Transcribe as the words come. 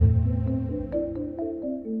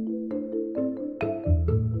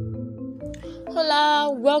Hola,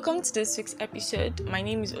 welcome to this week's episode. My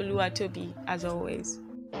name is Oluwatobi, as always.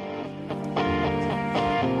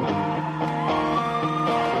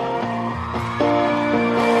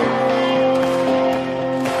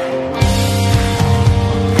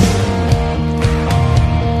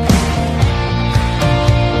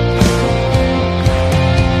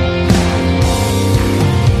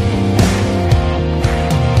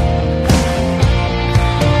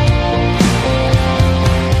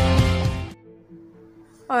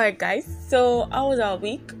 Alright guys, so how was our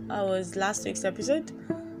week? How was last week's episode?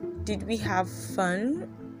 Did we have fun?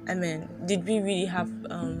 Did we really have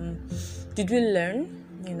did we learn?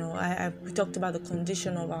 We talked about the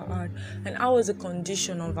condition of our art, and how was the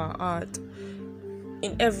condition of our art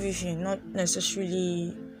in everything, not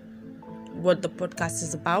necessarily what the podcast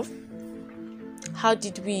is about. How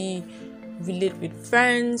did we relate with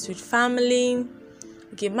friends, with family?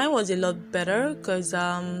 Okay, mine was a lot better because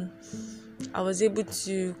I was able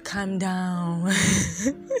to calm down.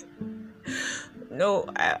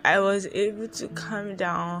 I was able to calm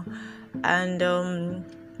down, and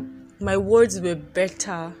my words were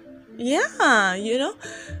better. Yeah,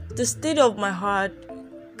 the state of my heart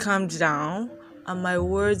calmed down, and my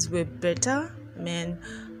words were better. Man,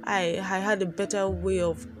 I had a better way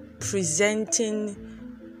of presenting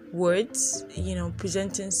words,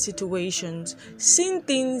 presenting situations, seeing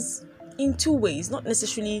things in two ways, not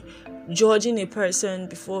necessarily judging a person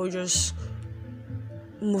before just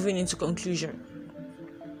moving into conclusion.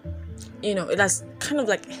 It has kind of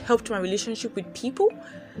like helped my relationship with people.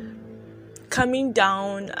 Calming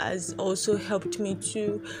down has also helped me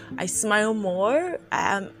to. I smile more.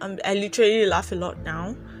 I literally laugh a lot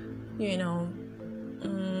now.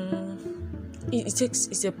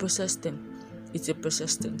 It's a process thing. It's a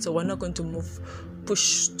process thing. So we're not going to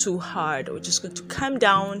push too hard. We're just going to calm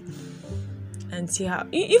down and see how.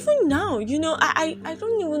 Even now, I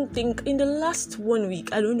don't even think in the last 1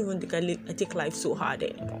 week, I don't even think I take life so hard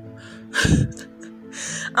anymore.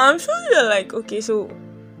 I'm sure you're like, okay, so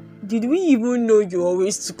did we even know you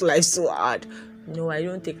always took life so hard? No, I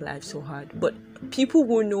don't take life so hard. But people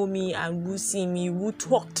who know me and who see me, who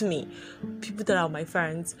talk to me, people that are my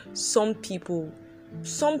friends, some people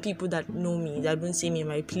that know me, that don't see me in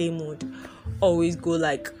my play mode, always go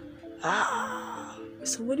like,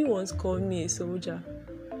 somebody once called me a soldier.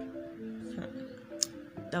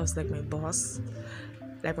 That was like my boss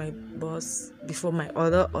before my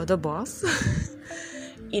other boss.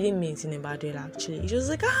 It didn't mean it in a bad way, actually. It was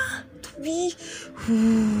like, Toby.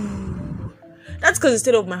 That's because the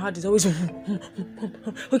state of my heart is always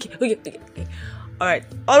okay. All right,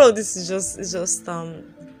 all of this is just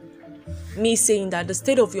me saying that the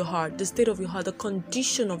state of your heart, the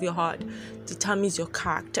condition of your heart determines your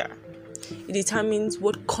character. It determines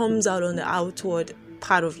what comes out on the outward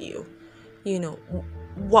part of you.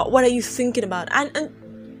 What are you thinking about? And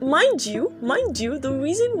mind you, the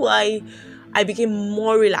reason why I became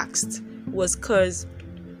more relaxed was because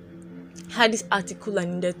I had this article I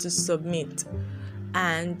needed to submit,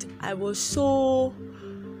 and I was so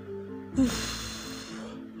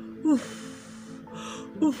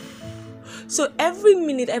so every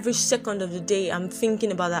minute, every second of the day, I'm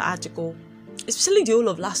thinking about that article, especially the whole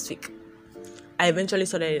of last week. I eventually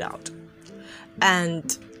sorted it out,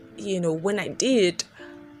 and when I did,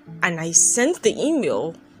 and I sent the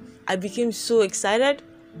email, I became so excited.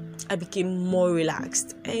 I became more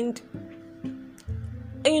relaxed, and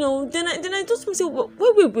then I just myself,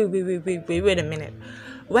 wait a minute.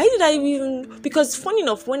 Why did I even? Because funny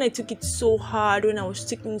enough, when I took it so hard, when I was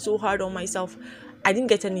sticking so hard on myself, I didn't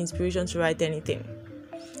get any inspiration to write anything.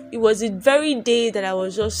 It was the very day that I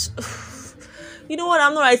was just, you know what?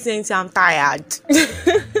 I'm not writing anything. I'm tired.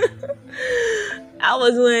 That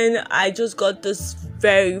was when I just got this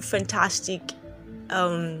very fantastic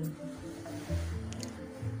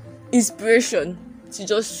inspiration to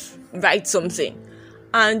just write something,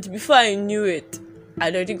 and before I knew it,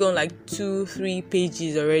 I'd already gone like 2-3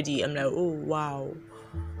 pages already. I'm like, oh wow,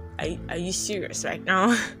 are you serious right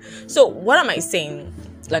now? So what am I saying?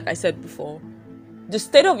 Like I said before, the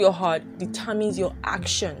state of your heart determines your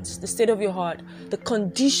actions. The state of your heart, the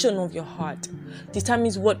condition of your heart,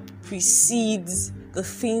 determines what precedes the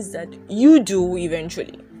things that you do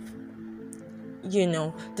eventually.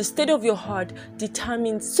 The state of your heart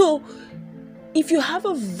determines. So if you have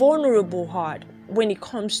a vulnerable heart when it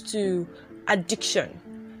comes to addiction,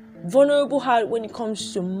 vulnerable heart when it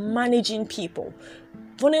comes to managing people,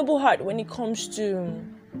 vulnerable heart when it comes to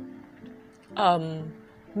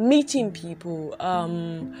meeting people, how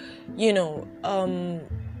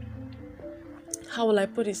will I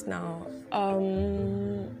put this now?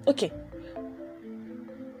 Okay.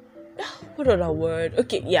 what other word?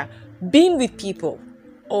 Okay, yeah, being with people,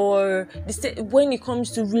 or when it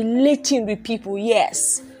comes to relating with people,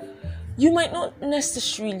 yes, you might not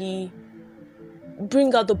necessarily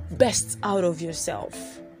bring out the best out of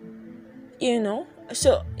yourself,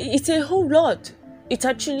 so it's a whole lot. It's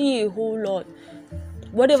actually a whole lot.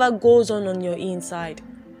 Whatever goes on your inside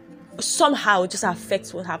somehow just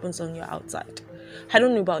affects what happens on your outside. I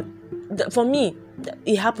don't know about for me,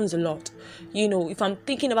 it happens a lot. If I'm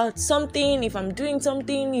thinking about something, if I'm doing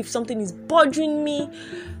something, if something is bothering me,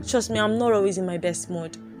 trust me, I'm not always in my best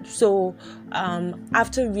mood. So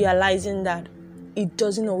after realizing that it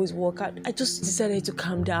doesn't always work out, I just decided to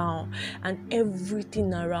calm down, and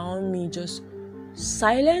everything around me just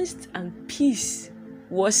silenced, and peace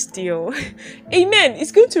was still. Amen.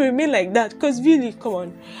 It's going to remain like that, because really, come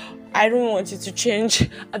on, I don't want it to change.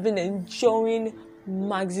 I've been enjoying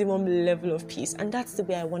maximum level of peace, and that's the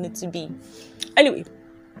way I want it to be. Anyway,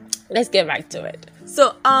 let's get right to it.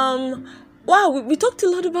 So wow, we talked a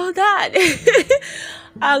lot about that.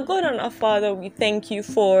 Our God and our Father, we thank you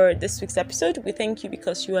for this week's episode. We thank you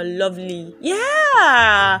because you are lovely.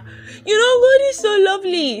 Yeah, God is so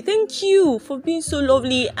lovely. Thank you for being so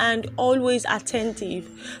lovely and always attentive.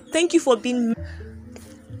 Thank you for being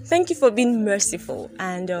merciful,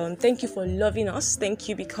 and thank you for loving us. Thank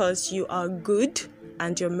you because you are good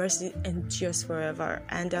and your mercy endures forever.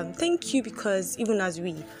 And thank you because even as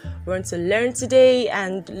we want to learn today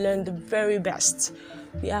and learn the very best,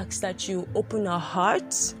 we ask that you open our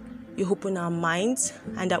hearts, you open our minds,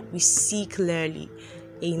 and that we see clearly.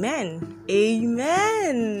 Amen.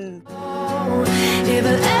 Amen. If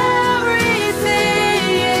everything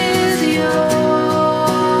is yours.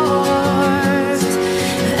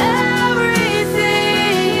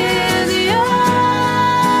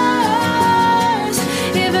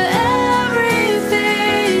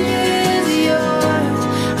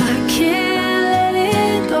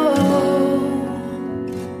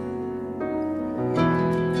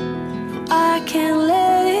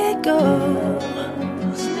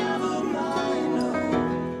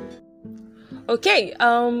 Okay,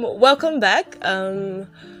 welcome back.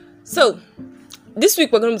 So this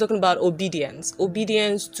week we're going to be talking about obedience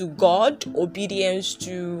to God, obedience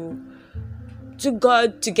to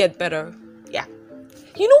God to get better. Yeah,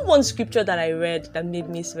 one scripture that I read that made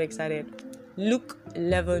me so excited, Luke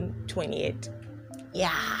 11:28.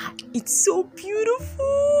 Yeah, it's so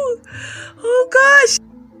beautiful. Oh gosh.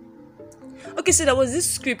 Okay, so there was this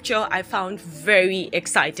scripture I found very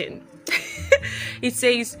exciting. It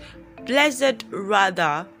says, "Blessed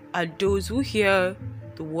rather are those who hear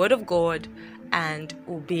the word of God and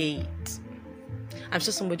obey it." I'm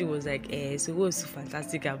sure somebody was like, so what's so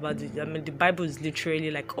fantastic about it? I mean, the Bible is literally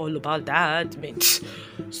like all about that.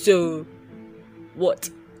 So what?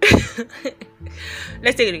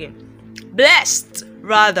 Let's take it again. Blessed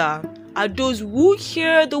rather are those who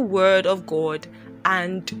hear the word of God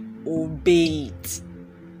and obey it.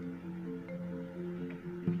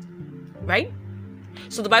 Right?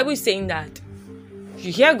 So the Bible is saying that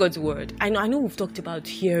you hear God's word. I know we've talked about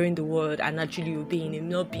hearing the word and actually obeying Him,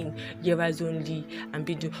 not being hearers only and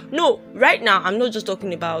being No, right now I'm not just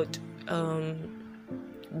talking about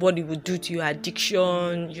what it would do to your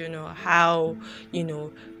addiction, how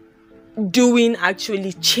doing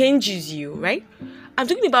actually changes you, right? I'm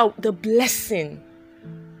talking about the blessing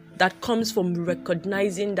that comes from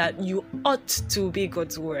recognizing that you ought to obey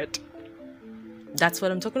God's word. That's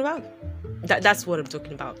what I'm talking about. That's what I'm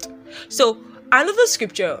talking about. So another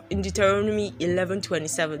scripture in Deuteronomy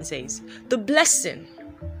 11:27 says, "The blessing,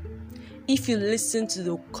 if you listen to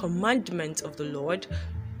the commandment of the Lord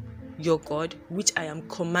your God, which I am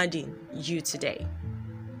commanding you today."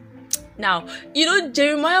 Now,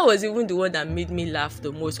 Jeremiah was even the one that made me laugh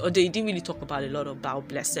the most, although he didn't really talk about a lot about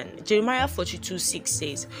blessing. Jeremiah 42:6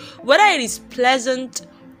 says, "Whether it is pleasant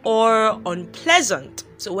or unpleasant,"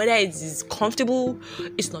 so whether it is comfortable,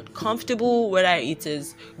 it's not comfortable, whether it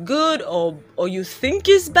is good or you think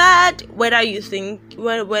it's bad, whether you think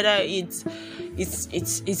whether it's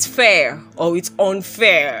fair or it's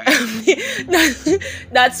unfair.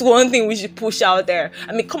 That's one thing we should push out there.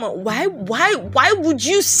 I mean, come on, why would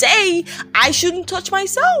you say I shouldn't touch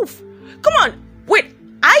myself? Come on, wait,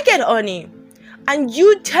 I get honey, and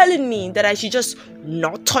you telling me that I should just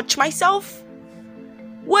not touch myself?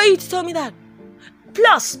 Why are you to tell me that?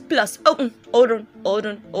 Plus, hold on.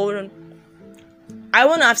 I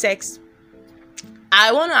want to have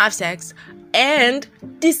sex, and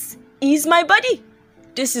this is my body.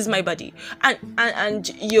 This is my body. And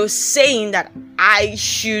you're saying that I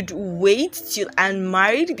should wait till I'm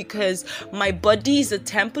married because my body is a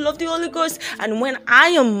temple of the Holy Ghost, and when I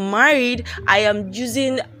am married, I am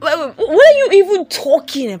using... What are you even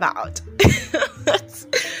talking about?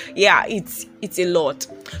 Yeah, it's a lot.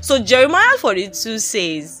 So Jeremiah 42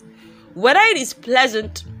 says, whether it is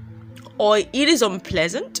pleasant or it is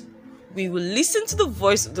unpleasant, we will listen to the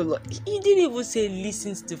voice of the Lord. He didn't even say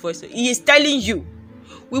listen to the voice. He is telling you,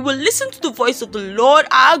 we will listen to the voice of the Lord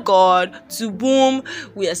our God, to whom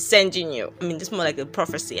we are sending you. I mean, this is more like a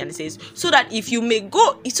prophecy, and it says, so that if it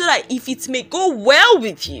may go well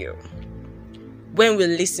with you when we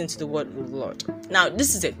listen to the word of the Lord. Now,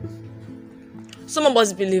 this is it. Some of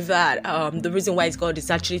us believe that the reason why God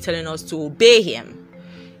is actually telling us to obey Him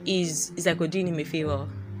is like we're doing Him a favor,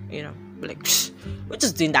 you know, like we're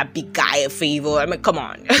just doing that big guy a favor. I mean, come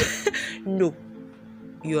on. No,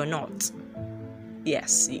 you're not.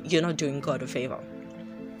 Yes, you're not doing God a favor.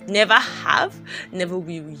 Never have, never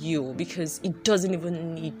will you, because He doesn't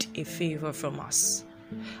even need a favor from us.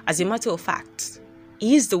 As a matter of fact,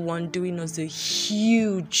 He is the one doing us a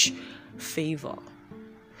huge favor.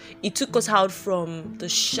 He took us out from the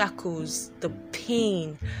shackles, the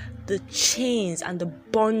pain, the chains, and the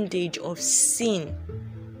bondage of sin,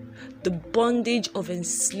 the bondage of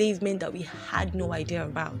enslavement that we had no idea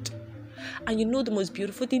about. And you know the most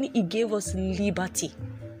beautiful thing? He gave us liberty.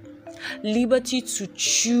 Liberty to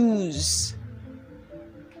choose.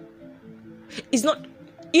 It's not,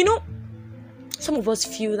 you know, some of us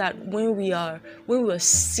feel that when we're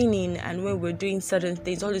sinning and when we're doing certain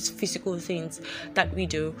things, all these physical things that we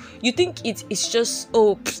do, you think it's just,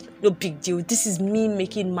 no big deal. This is me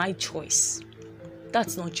making my choice.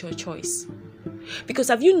 That's not your choice. Because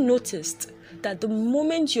have you noticed that the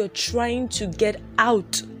moment you're trying to get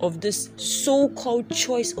out of this so-called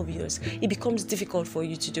choice of yours, it becomes difficult for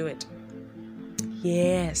you to do it?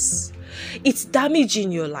 Yes. It's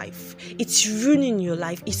damaging your life. It's ruining your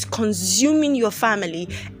life. It's consuming your family.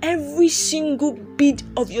 Every single bit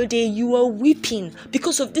of your day you are weeping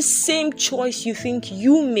because of the same choice you think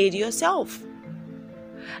you made yourself.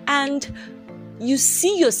 And you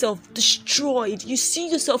see yourself destroyed. You see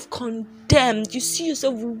yourself condemned. You see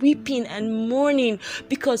yourself weeping and mourning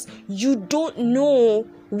because you don't know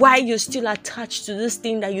why you're still attached to this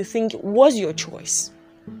thing that you think was your choice.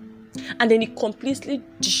 And then it completely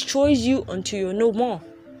destroys you until you're no more.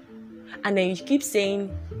 And then you keep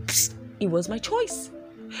saying, it was my choice.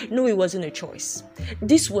 No, it wasn't a choice.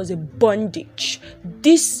 This was a bondage.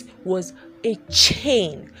 This was a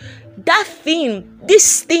chain.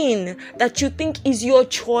 This thing that you think is your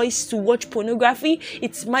choice to watch pornography,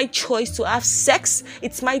 it's my choice to have sex,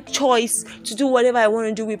 it's my choice to do whatever I want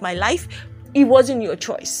to do with my life, it wasn't your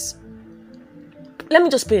choice. Let me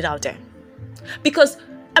just put it out there. Because,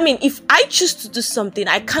 I mean, if I choose to do something,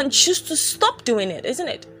 I can't choose to stop doing it, isn't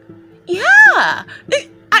it? Yeah.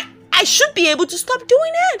 I should be able to stop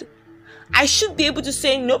doing it. I should be able to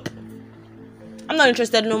say, nope, I'm not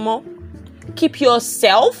interested no more. Keep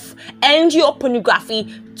yourself and your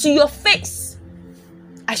pornography to your face.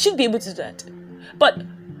 I should be able to do that. But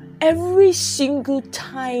every single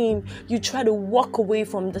time you try to walk away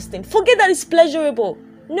from this thing, forget that it's pleasurable.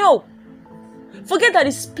 No. Forget that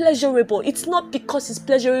it's pleasurable. It's not because it's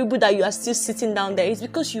pleasurable that you are still sitting down there. It's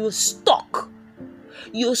because you're stuck.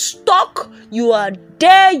 You're stuck. You are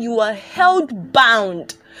there. You are held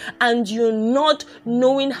bound. And you're not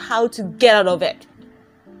knowing how to get out of it.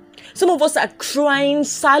 Some of us are crying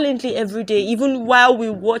silently every day, even while we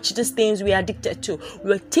watch these things we are addicted to.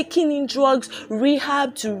 We're taking in drugs,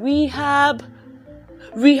 rehab to rehab,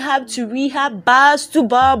 bars to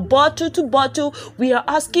bar, bottle to bottle. We are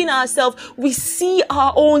asking ourselves, we see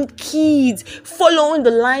our own kids following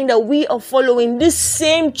the line that we are following, this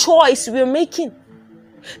same choice we're making.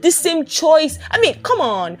 This same choice. I mean, come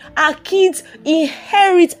on. Our kids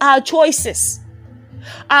inherit our choices.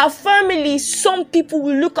 Our family, some people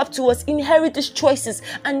will look up to us, inherit these choices,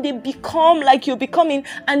 and they become like you're becoming,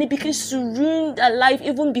 and it begins to ruin their life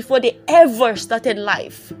even before they ever started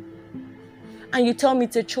life. And you tell me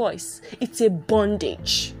it's a choice. It's a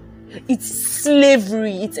bondage. It's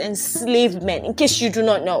slavery. It's enslavement, in case you do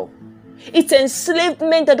not know. It's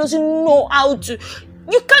enslavement that doesn't know how to...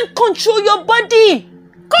 You can't control your body.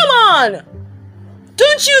 Come on.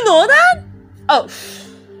 Don't you know that? Oh,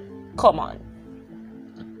 come on.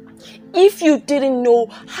 If you didn't know,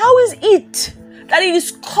 how is it that it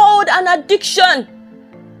is called an addiction?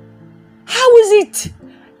 How is it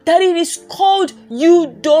that it is called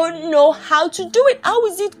you don't know how to do it. How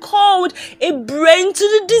is it called a brain to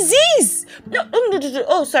the disease? No,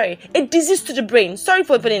 oh, sorry. A disease to the brain. Sorry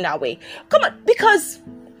for putting it that way. Come on, because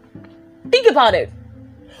think about it.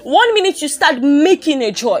 1 minute you start making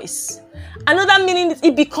a choice. Another minute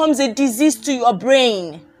it becomes a disease to your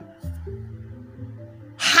brain.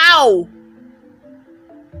 How?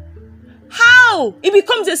 How? It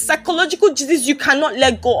becomes a psychological disease you cannot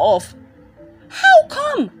let go of. How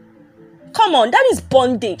come? Come on, that is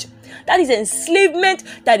bondage. That is enslavement.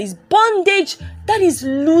 That is bondage. That is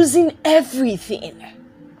losing everything.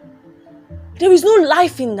 There is no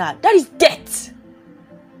life in that. That is death.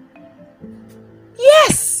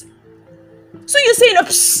 Yes. So you're saying,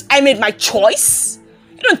 I made my choice?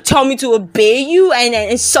 You don't tell me to obey you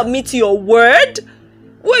and submit to your word?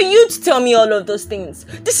 Who are you to tell me all of those things?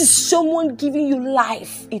 This is someone giving you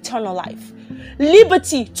life, eternal life.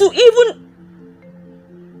 Liberty to even...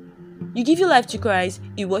 You give your life to Christ,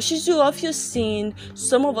 He washes you off your sin.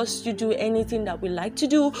 Some of us still do anything that we like to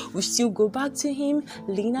do. We still go back to Him,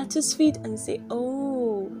 lean at His feet and say,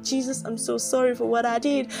 oh, Jesus, I'm so sorry for what I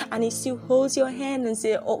did. And He still holds your hand and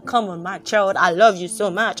say, oh, come on, my child, I love you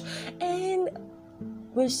so much. And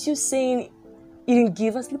we're still saying, He didn't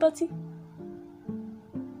give us liberty.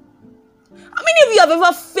 How many of you have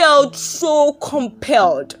ever felt so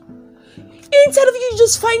compelled? Instead of you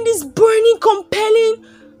just find this burning, compelling,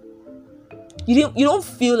 you don't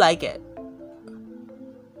feel like it.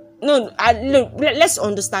 No, let's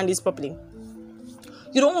understand this properly.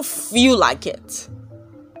 You don't feel like it.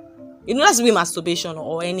 You know, that's the way masturbation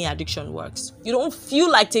or any addiction works. You don't feel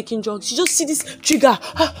like taking drugs. You just see this trigger.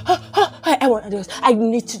 I want to do this. I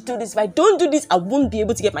need to do this. If I don't do this, I won't be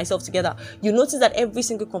able to get myself together. You notice that every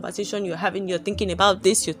single conversation you're having, you're thinking about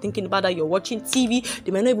this, you're thinking about that, you're watching TV.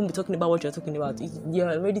 They might not even be talking about what you're talking about. You're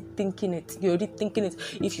already thinking it. You're already thinking it.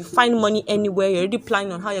 If you find money anywhere, you're already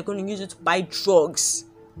planning on how you're going to use it to buy drugs.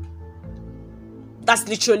 That's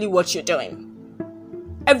literally what you're doing.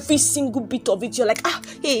 Every single bit of it, you're like,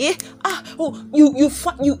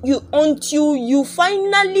 until you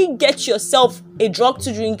finally get yourself a drug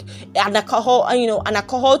to drink, an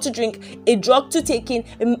alcohol to drink, a drug to take in,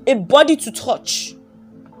 a body to touch,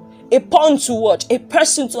 a porn to watch, a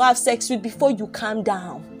person to have sex with before you calm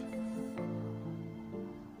down.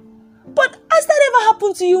 But has that ever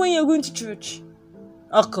happened to you when you're going to church?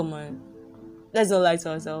 Oh, come on. Let's not lie to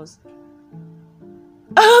ourselves.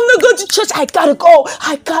 I'm not going to church. I gotta go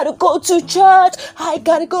to church. I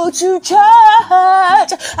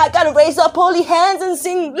gotta raise up holy hands and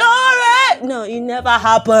sing glory. No, it never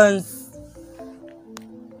happens.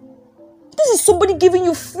 This is somebody giving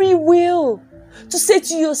you free will to say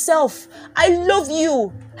to yourself, I love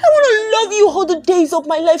you. I want to love you all the days of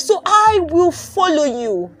my life, so I will follow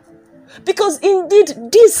you. Because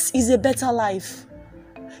indeed, this is a better life.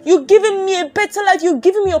 You're giving me a better life. You're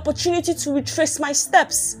giving me opportunity to retrace my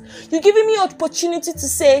steps. You're giving me opportunity to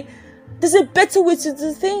say, there's a better way to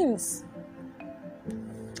do things.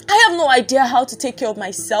 I have no idea how to take care of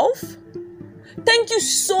myself. Thank you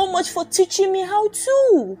so much for teaching me how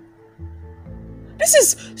to. This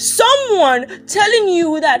is someone telling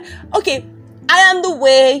you that, okay, I am the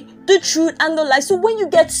way, the truth, and the life. So when you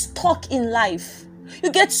get stuck in life, you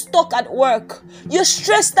get stuck at work, you're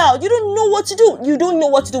stressed out, you don't know what to do. You don't know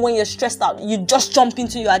what to do when you're stressed out. You just jump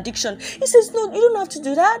into your addiction. He says, no, you don't have to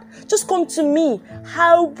do that. Just come to me.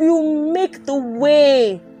 I will make the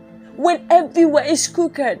way when everywhere is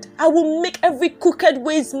crooked. I will make every crooked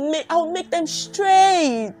ways, I'll make them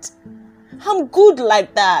straight. I'm good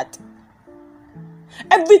like that.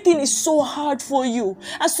 Everything is so hard for you.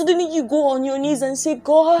 And suddenly you go on your knees and say,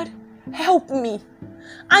 God, help me.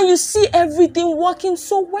 And you see everything working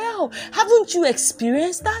so well. Haven't you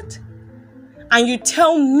experienced that? And you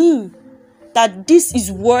tell me that this is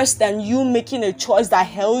worse than you making a choice that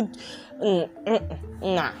held...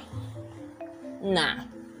 Nah.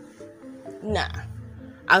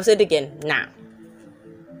 I'll say it again. Nah.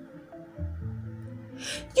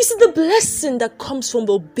 You see, the blessing that comes from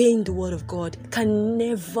obeying the word of God can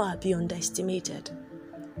never be underestimated.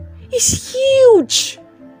 It's huge.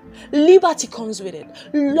 Liberty comes with it.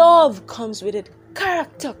 Love comes with it.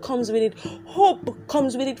 Character comes with it. Hope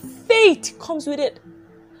comes with it. Faith comes with it.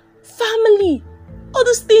 Family. All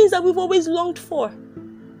those things that we've always longed for.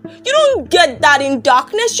 You don't get that in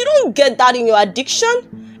darkness. You don't get that in your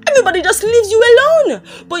addiction. Everybody just leaves you alone.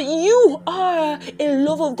 But you are a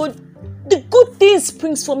love of God. The good things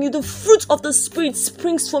springs from you. The fruit of the Spirit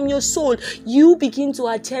springs from your soul. You begin to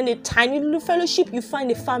attend a tiny little fellowship. You find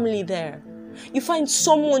a family there. You find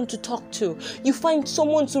someone to talk to. You find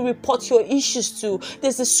someone to report your issues to.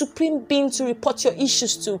 There's a supreme being to report your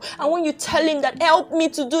issues to. And when you tell him that, help me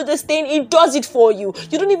to do this thing, he does it for you.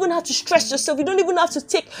 You don't even have to stress yourself. You don't even have to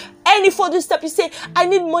take any further step. You say, I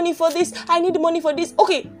need money for this. I need money for this.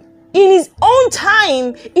 Okay, in his own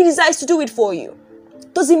time, he decides to do it for you.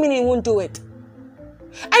 Doesn't mean he won't do it.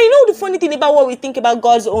 And you know the funny thing about what we think about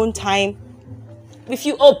God's own time? We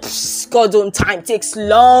feel, God's own time takes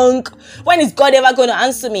long. When is God ever going to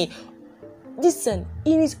answer me? Listen,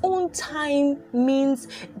 in his own time means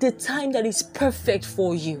the time that is perfect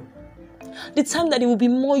for you. The time that it will be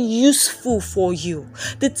more useful for you.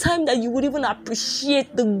 The time that you would even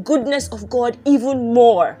appreciate the goodness of God even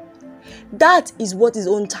more. That is what his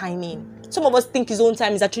own time means. Some of us think his own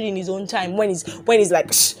time is actually in his own time when he's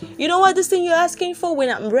like, you know what, this thing you're asking for, when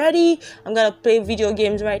I'm ready, I'm going to play video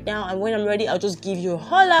games right now. And when I'm ready, I'll just give you a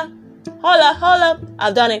holla, holla, holla.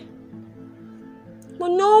 I've done it.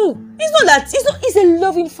 But no, he's not that. He's a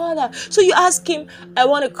loving father. So you ask him, I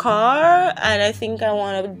want a car, and I think I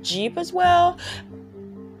want a Jeep as well.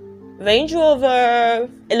 Range Rover,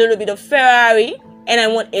 a little bit of Ferrari, and I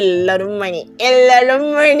want a lot of money. A lot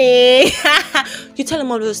of money. You tell him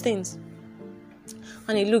all those things.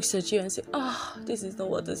 And he looks at you and says, this is not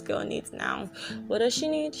what this girl needs now. What does she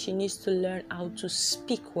need? She needs to learn how to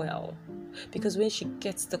speak well. Because when she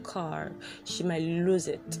gets the car, she might lose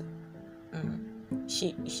it.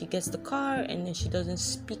 She gets the car and then she doesn't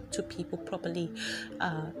speak to people properly.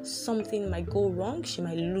 Something might go wrong. She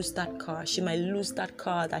might lose that car. She might lose that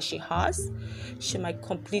car that she has. She might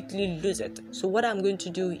completely lose it. So what I'm going to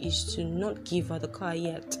do is to not give her the car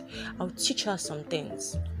yet. I'll teach her some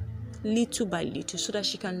things, little by little, so that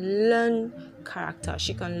she can learn character,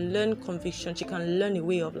 she can learn conviction, she can learn a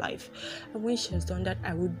way of life. And when she has done that,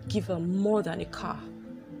 I will give her more than a car.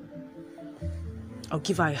 I'll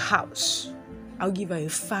give her a house. I'll give her a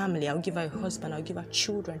family. I'll give her a husband. I'll give her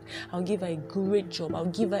children. I'll give her a great job. I'll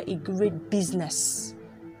give her a great business.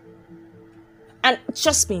 And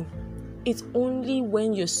trust me, it's only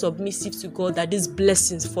when you're submissive to God that these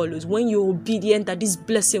blessings follows. When you're obedient, that this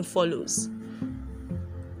blessing follows.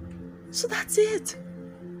 So that's it.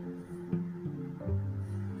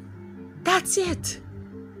 That's it.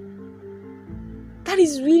 That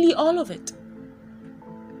is really all of it.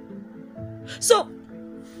 So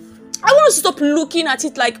I want to stop looking at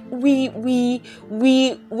it like we're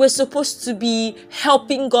supposed to be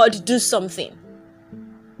helping God do something.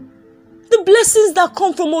 The blessings that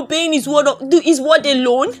come from obeying His word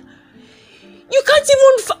alone, you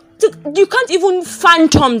can't even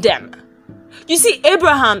phantom them. You see,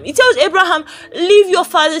 Abraham, he tells Abraham, leave your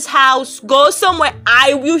father's house, go somewhere,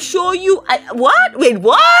 I will show you. What? Wait,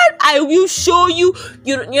 what? I will show you.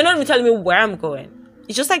 You're not even telling me where I'm going.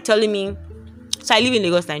 It's just like telling me, so I live in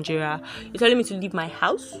Lagos, Nigeria. You're telling me to leave my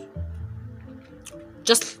house?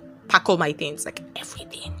 Just pack all my things, like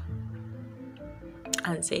everything.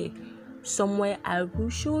 And say, somewhere I will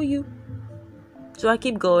show you. So I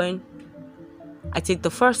keep going. I take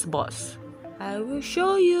the first bus. I will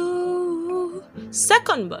show you.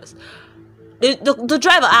 Second bus. The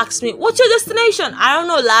driver asks me, what's your destination? I don't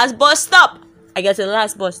know, last bus stop. I get to the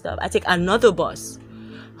last bus stop. I take another bus.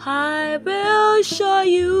 I will show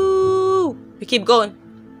you. We keep going.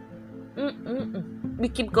 We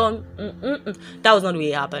keep going. That was not the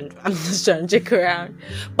way it happened. I'm just trying to check around.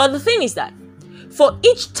 But the thing is that for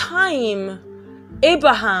each time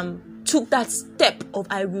Abraham took that step of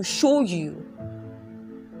I will show you,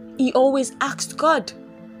 he always asked God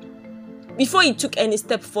before he took any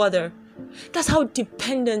step further. That's how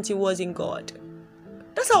dependent he was in God.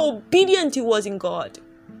 That's how obedient he was in God.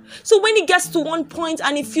 So when he gets to one point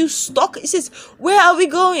and he feels stuck, he says, where are we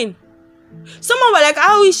going? Someone were like,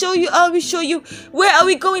 I will show you, I will show you. Where are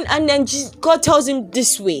we going? And then God tells him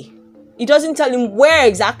this way. He doesn't tell him where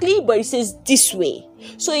exactly, but he says this way.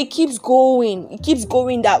 So he keeps going. He keeps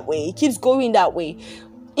going that way. He keeps going that way.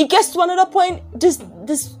 It gets to another point.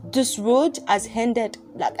 This road has ended.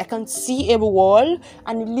 Like I can see a wall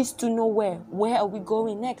and it leads to nowhere. Where are we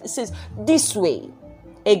going next? It says this way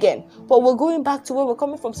again. But we're going back to where we're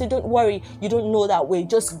coming from. So don't worry, you don't know that way.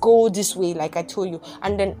 Just go this way, like I told you.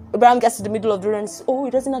 And then Abraham gets to the middle of the road and says, oh,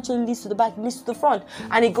 it doesn't actually lead to the back, it leads to the front.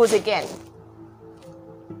 And it goes again.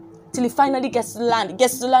 Till he finally gets to the land. He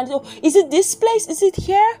gets to the land. Oh, is it this place? Is it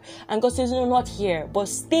here? And God says, no, not here. But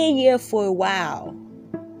stay here for a while.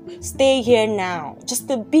 Stay here now. Just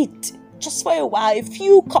a bit. Just for a while. A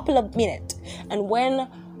few couple of minutes. And when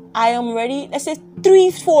I am ready, let's say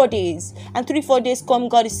 3-4 days. And 3-4 days come,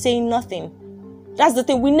 God is saying nothing. That's the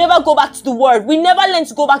thing. We never go back to the word. We never learn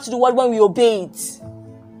to go back to the word when we obey it.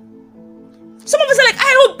 Some of us are like,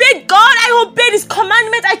 I obeyed God, I obeyed his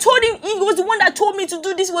commandment. I told him, he was the one that told me to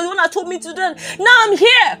do this, he was the one that told me to do that. Now I'm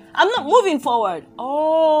here. I'm not moving forward.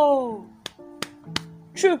 Oh.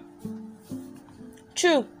 True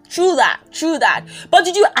that. But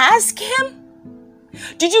did you ask him?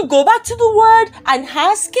 Did you go back to the word and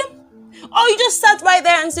ask him? Or you just sat right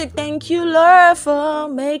there and said, thank you, Lord, for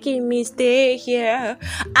making me stay here.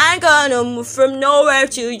 I'm gonna move from nowhere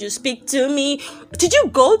till you speak to me. Did you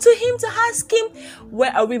go to him to ask him,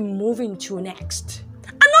 where are we moving to next?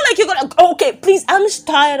 I'm not like you're gonna, okay, please, I'm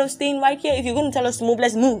tired of staying right here. If you're gonna tell us to move,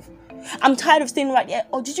 let's move. I'm tired of staying right here.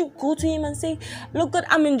 Or did you go to him and say, look, God,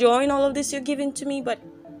 I'm enjoying all of this you're giving to me, but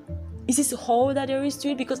is this all that there is to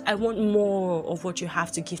it? Because I want more of what you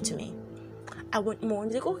have to give to me. I want more.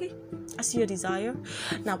 And he's like, okay, I see your desire.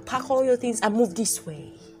 Now pack all your things and move this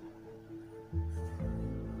way.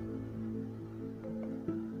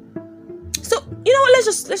 So, you know what?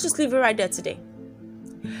 Let's just leave it right there today.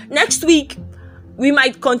 Next week, we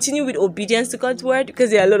might continue with obedience to God's word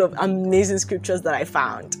because there are a lot of amazing scriptures that I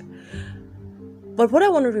found. But what I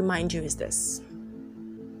want to remind you is this.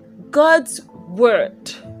 God's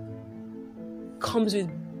word comes with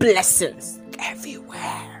blessings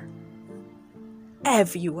everywhere.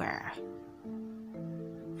 Everywhere.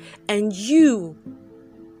 And you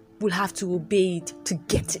will have to obey it to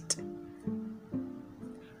get it.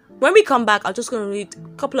 When we come back, I'm just going to read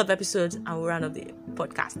a couple of episodes and we'll round up the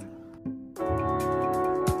podcast.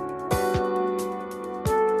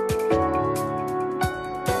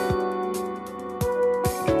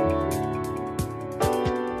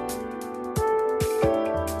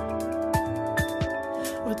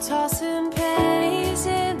 We're tossing pennies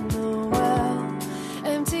in the well,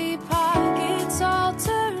 empty pockets all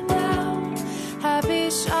turned out. Happy,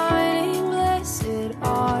 shining, blessed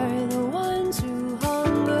are the ones who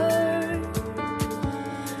hunger.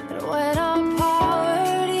 And when our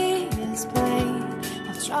poverty is plain,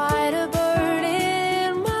 I'll try to burn it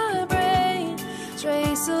in my brain.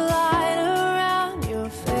 Trace a line around your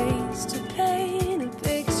face to paint a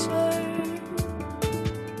picture.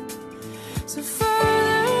 So further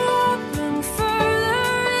up and further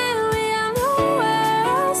in, we have nowhere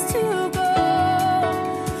else to go.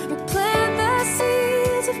 We plant the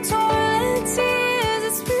seeds of toil and tears,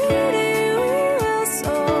 it's beauty we will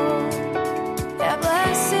sow. Yeah,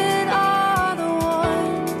 blessed are the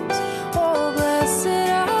ones, oh blessed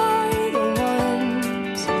are the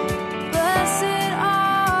ones, blessed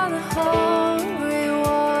are the hungry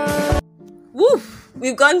ones. Woof!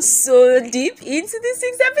 We've gone so deep into the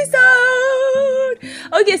 6th episode.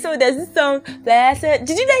 Okay, so there's this song, Blessed.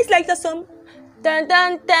 Did you guys like the song? Dun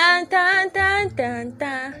dun dun dun dun dun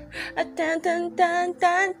dun dun dun dun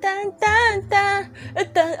dun dun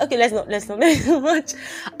dun. Okay, let's not much.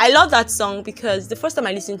 I love that song because the first time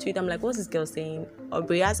I listened to it, I'm like, what's this girl saying?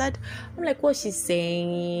 Aubrey Hazard. I'm like, what's she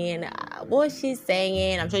saying? What's she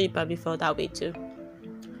saying? I'm sure you probably felt that way too.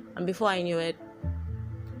 And before I knew it,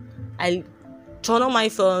 I turn on my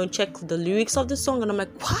phone, check the lyrics of the song, and I'm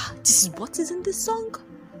like, wow, this is what is in this song?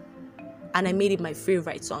 And I made it my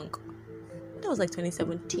favorite song. That was like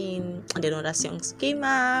 2017, and then other songs came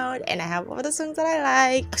out, and I have other songs that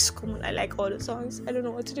I like. Come on, I like all the songs. I don't know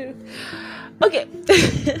what to do. Okay.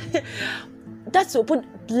 That's open.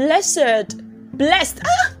 Blessed.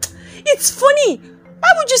 It's funny. Why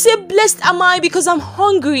would you say blessed am I? Because I'm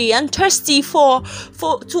hungry and thirsty to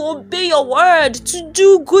obey your word, to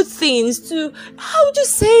do good things, how would you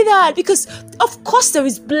say that? Because of course there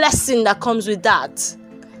is blessing that comes with that.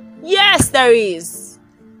 Yes, there is.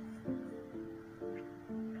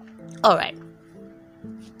 All right.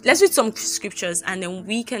 Let's read some scriptures and then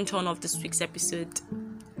we can turn off this week's episode.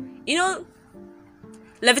 You know,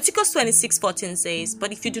 Leviticus 26:14 says,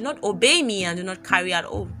 but if you do not obey me and do not carry out,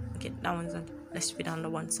 okay, that one's on. Let's read another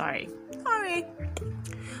one. Sorry. 1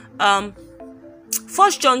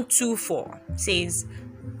 John 2:4 says,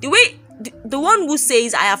 the one who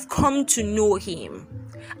says I have come to know him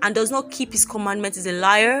and does not keep his commandments is a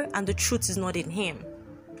liar, and the truth is not in him.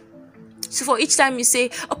 So for each time you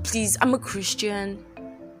say, oh please, I'm a Christian,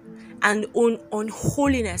 and on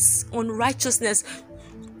holiness, on righteousness,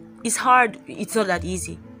 it's hard. It's not that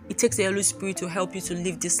easy. It takes the Holy Spirit to help you to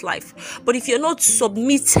live this life. But if you're not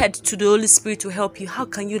submitted to the Holy Spirit to help you, how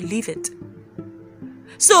can you live it?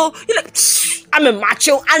 So you're like, I'm a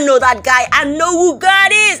macho. I know that guy. I know who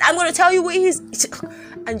God is. I'm going to tell you who he is.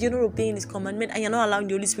 And you're not obeying his commandment and you're not allowing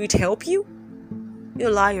the Holy Spirit to help you? You're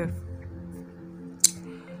a liar.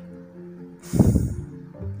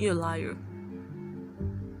 You're a liar.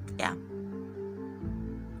 Yeah.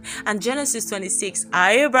 And Genesis 26, our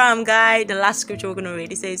Abraham guy, the last scripture we're going to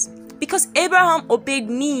read, it says, because Abraham obeyed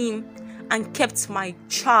me and kept my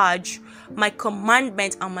charge, my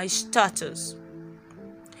commandment, and my statutes.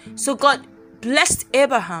 So God blessed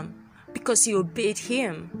Abraham because he obeyed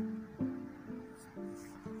him.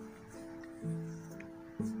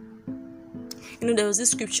 There was this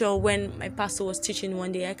scripture when my pastor was teaching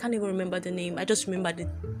one day. I can't even remember the name. I just remember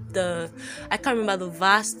I can't remember the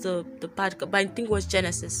verse, the part, but I think it was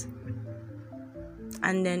Genesis.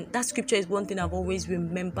 And then that scripture is one thing I've always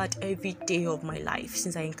remembered every day of my life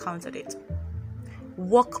since I encountered it.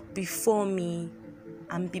 Walk before me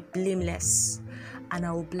and be blameless, and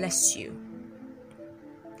I will bless you.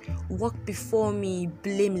 Walk before me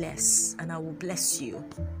blameless, and I will bless you.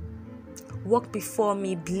 Walk before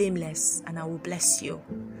me blameless, and I will bless you.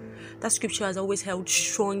 That scripture has always held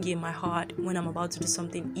strong in my heart when I'm about to do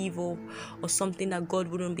something evil or something that God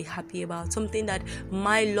wouldn't be happy about, something that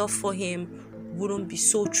my love for him wouldn't be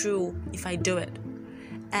so true if I do it.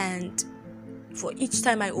 And for each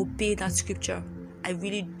time I obey that scripture, I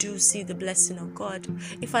really do see the blessing of God.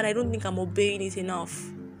 In fact, I don't think I'm obeying it enough,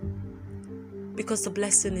 because the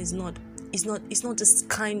blessing is not just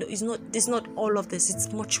it's not all of this,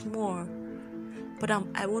 it's much more. But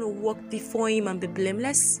I want to walk before him and be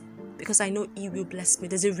blameless, because I know he will bless me.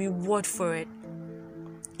 There's a reward for it.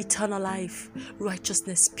 Eternal life,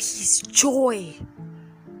 righteousness, peace, joy.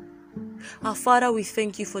 Our Father, we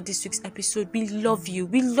thank you for this week's episode. We love you.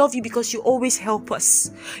 We love you because you always help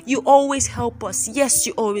us. You always help us. Yes,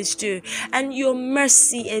 you always do. And your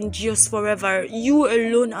mercy endures forever. You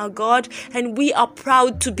alone are God, and we are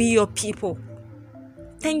proud to be your people.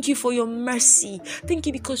 Thank you for your mercy. Thank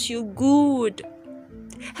you because you're good.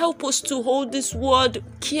 Help us to hold this word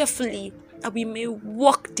carefully, that we may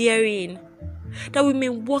walk therein. That we may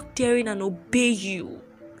walk therein and obey you.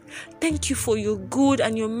 Thank you for your good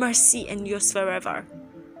and your mercy endures forever.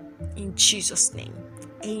 In Jesus' name,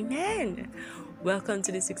 amen. Welcome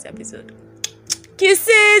to the 6th episode.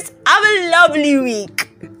 Kisses. Have a lovely week.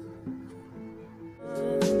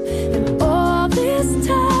 And all this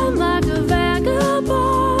time